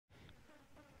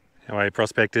How are you,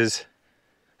 prospectors?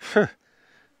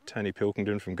 Tony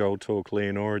Pilkington from Gold Talk,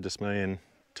 Leonora, just me and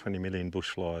 20 million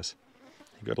bushflies.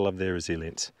 You've got to love their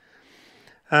resilience.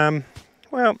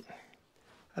 Well,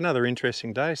 another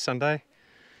interesting day, Sunday,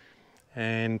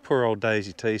 and poor old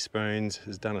Daisy Teaspoons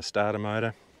has done a starter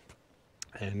motor,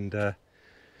 and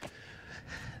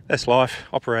that's life,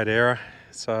 operate error.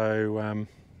 So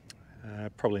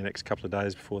probably the next couple of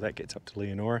days before that gets up to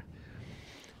Leonora,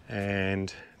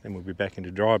 and then we'll be back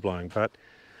into dry blowing. But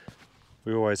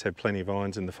we always have plenty of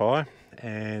irons in the fire,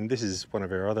 and this is one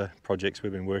of our other projects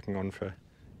we've been working on for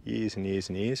years and years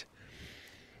and years.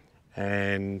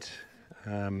 And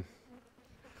thought,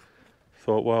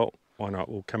 well, why not?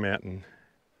 We'll come out and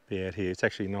be out here. It's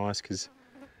actually nice because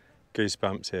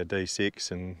Goosebumps, our D6,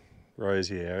 and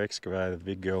Rosie, our excavator, the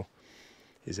big girl,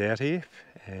 is out here.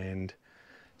 And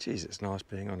geez, it's nice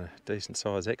being on a decent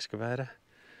sized excavator.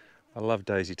 I love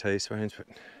Daisy Teaspoons, but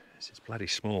it's just bloody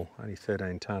small, only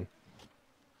 13 tonne.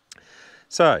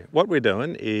 So what we're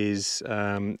doing is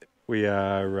we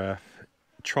are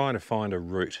trying to find a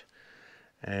route,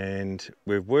 and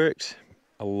we've worked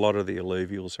a lot of the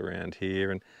alluvials around here,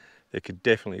 and there could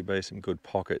definitely be some good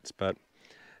pockets, but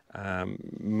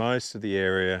most of the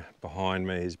area behind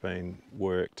me has been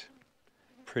worked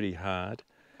pretty hard,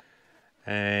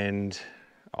 and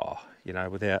you know,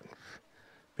 without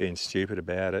being stupid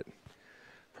about it,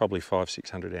 probably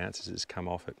 500-600 ounces has come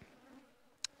off it.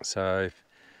 So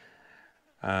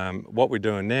what we're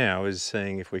doing now is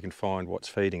seeing if we can find what's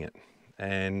feeding it.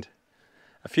 And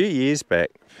a few years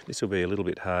back, this will be a little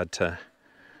bit hard to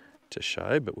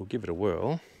show, but we'll give it a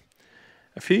whirl.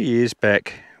 A few years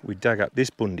back, we dug up this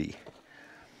bundi,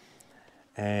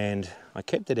 and I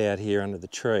kept it out here under the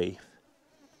tree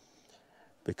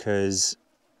because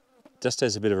just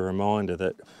as a bit of a reminder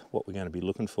that what we're going to be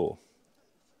looking for.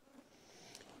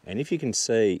 And if you can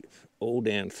see all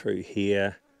down through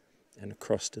here and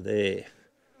across to there,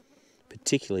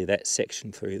 particularly that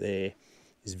section through there,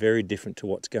 is very different to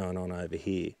what's going on over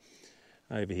here.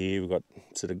 Over here we've got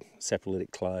sort of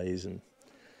saprolitic clays and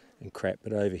crap,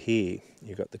 but over here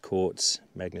you've got the quartz,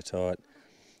 magnetite,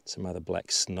 some other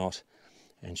black snot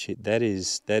and shit. That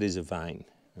is a vein.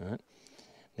 Right?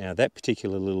 Now that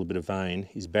particular little bit of vein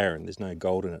is barren, there's no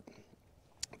gold in it,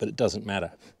 but it doesn't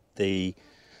matter. The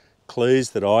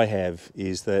clues that I have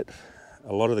is that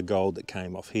a lot of the gold that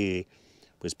came off here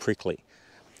was prickly.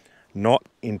 Not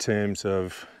in terms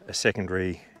of a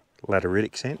secondary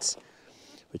lateritic sense,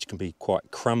 which can be quite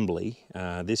crumbly.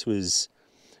 This was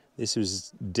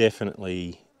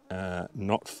definitely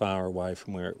not far away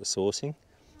from where it was sourcing,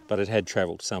 but it had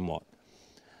travelled somewhat.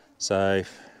 So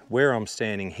where I'm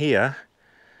standing here,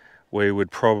 we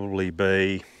would probably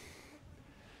be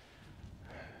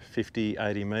 50,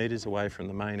 80 metres away from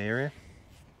the main area.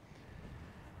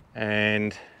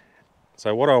 And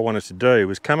so what I wanted to do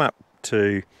was come up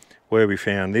to where we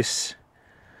found this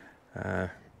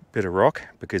bit of rock,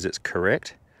 because it's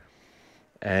correct,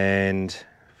 and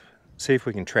see if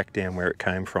we can track down where it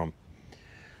came from.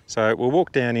 So we'll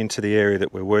walk down into the area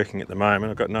that we're working at the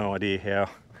moment. I've got no idea how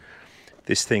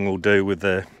this thing will do with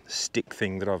the stick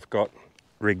thing that I've got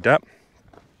rigged up.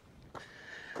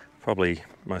 Probably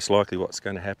most likely what's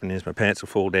going to happen is my pants will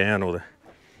fall down, or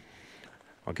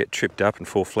I'll get tripped up and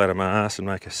fall flat on my ass and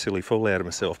make a silly fool out of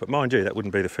myself. But mind you, that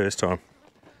wouldn't be the first time.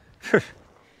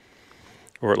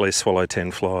 Or at least swallow 10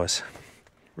 flies.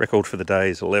 Record for the day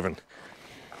is 11.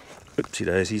 Oopsie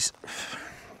daisies.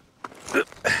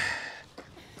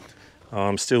 Oh,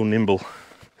 I'm still nimble.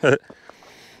 Right.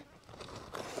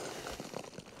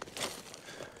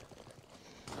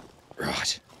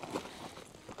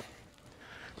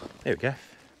 There we go.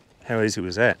 How easy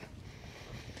was that?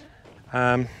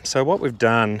 So what we've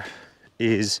done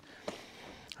is,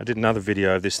 I did another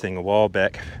video of this thing a while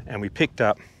back, and we picked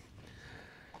up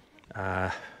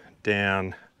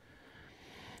down,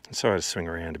 sorry to swing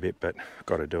around a bit, but I've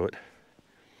got to do it.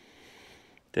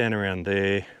 Down around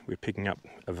there, we're picking up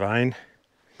a vein,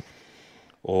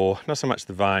 or not so much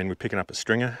the vein, we're picking up a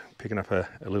stringer, picking up a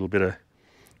little bit of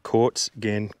quartz,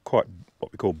 again, quite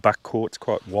what we call buck quartz,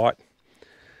 quite white.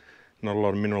 Not a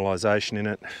lot of mineralisation in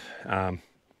it,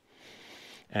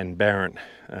 and barren.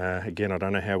 Again, I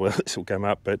don't know how well this will come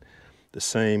up, but the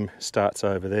seam starts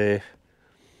over there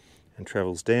and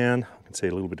travels down. I can see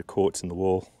a little bit of quartz in the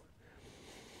wall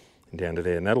and down to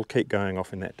there, and that'll keep going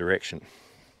off in that direction,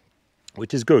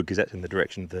 which is good because that's in the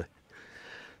direction of the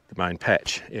main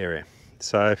patch area.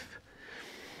 So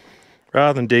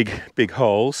rather than dig big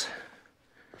holes,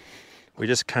 we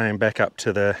just came back up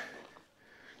to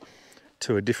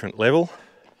a different level,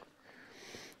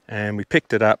 and we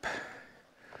picked it up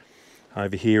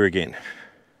over here again.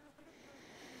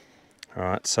 All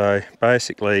right, so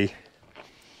basically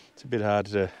it's a bit hard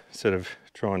to sort of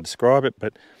try and describe it,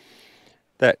 but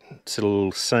that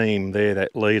little seam there,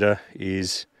 that leader,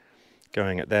 is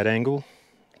going at that angle,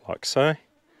 like so.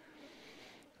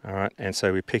 All right, and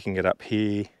so we're picking it up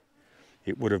here.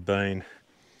 It would have been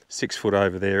 6 foot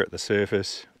over there at the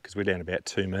surface, because we're down about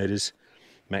 2 metres,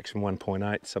 maximum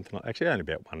 1.8, something like, actually only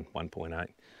about 1.8.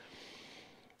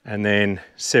 And then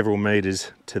several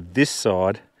metres to this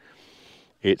side,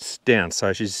 it's down.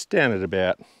 So she's down at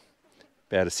about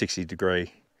a 60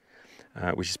 degree,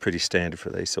 which is pretty standard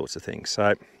for these sorts of things.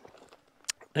 So,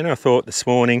 and I thought this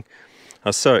morning, I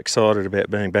was so excited about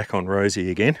being back on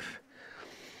Rosie again.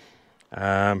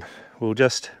 We'll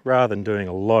just, rather than doing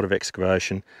a lot of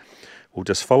excavation, we'll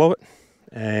just follow it,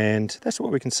 and that's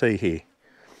what we can see here.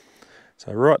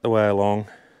 So right the way along,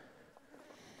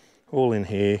 all in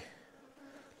here.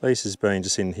 Lisa's been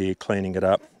just in here cleaning it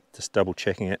up, just double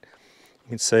checking it. You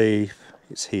can see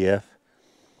it's here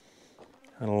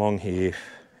and along here,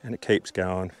 and it keeps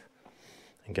going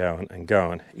and going and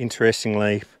going.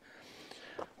 Interestingly,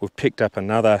 we've picked up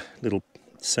another little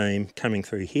seam coming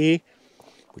through here,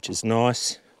 which is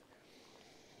nice.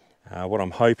 What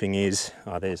I'm hoping is,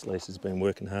 there's Lisa's been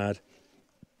working hard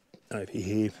over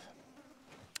here.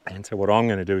 And so what I'm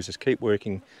going to do is just keep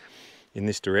working in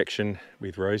this direction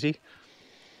with Rosie,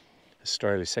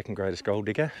 Australia's second greatest gold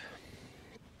digger.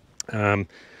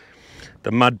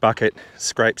 The mud bucket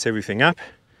scrapes everything up.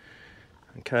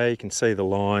 Okay, you can see the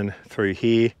line through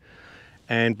here.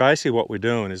 And basically what we're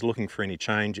doing is looking for any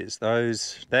changes.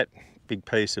 That big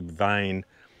piece of vein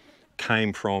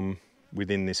came from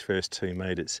within this first 2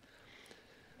 metres.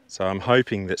 So I'm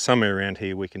hoping that somewhere around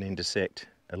here we can intersect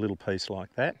a little piece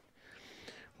like that.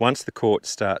 Once the quartz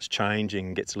starts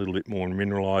changing, gets a little bit more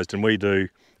mineralised, and we do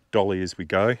dolly as we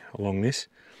go along this.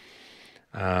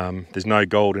 There's no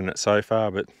gold in it so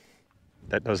far, but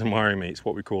that doesn't worry me. It's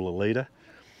what we call a leader.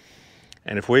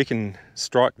 And if we can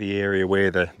strike the area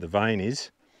where the vein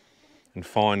is and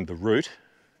find the root,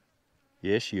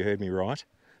 yes, you heard me right,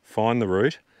 find the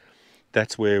root,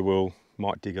 that's where we'll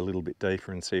might dig a little bit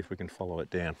deeper and see if we can follow it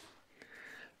down.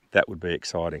 That would be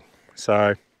exciting.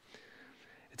 So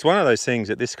it's one of those things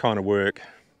that this kind of work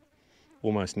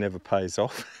almost never pays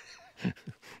off.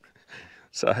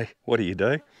 So what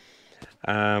do?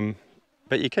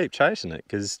 But you keep chasing it,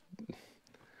 because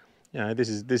you know this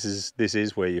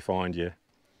is where you find your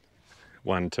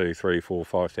 1, 2, 3, 4,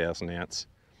 5,000 ounce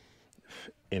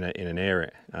in an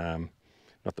area.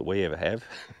 Not that we ever have,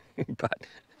 but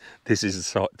this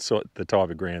is the type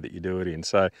of ground that you do it in.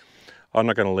 So I'm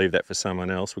not going to leave that for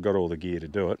someone else. We've got all the gear to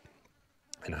do it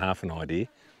and half an idea.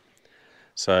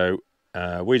 So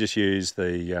we just use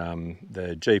the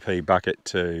GP bucket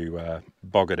to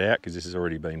bog it out, because this has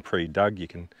already been pre-dug. You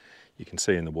can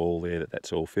see in the wall there that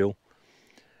that's all fill.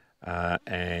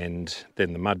 And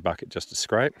then the mud bucket just to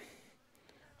scrape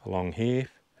along here.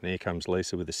 And here comes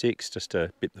Lisa with a 6 just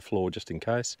to bit the floor just in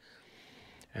case.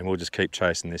 And we'll just keep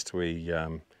chasing this till we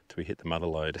hit the mother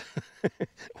lode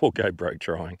or go broke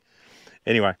trying.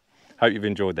 Anyway, hope you've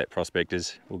enjoyed that,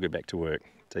 prospectors. We'll get back to work.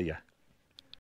 See ya.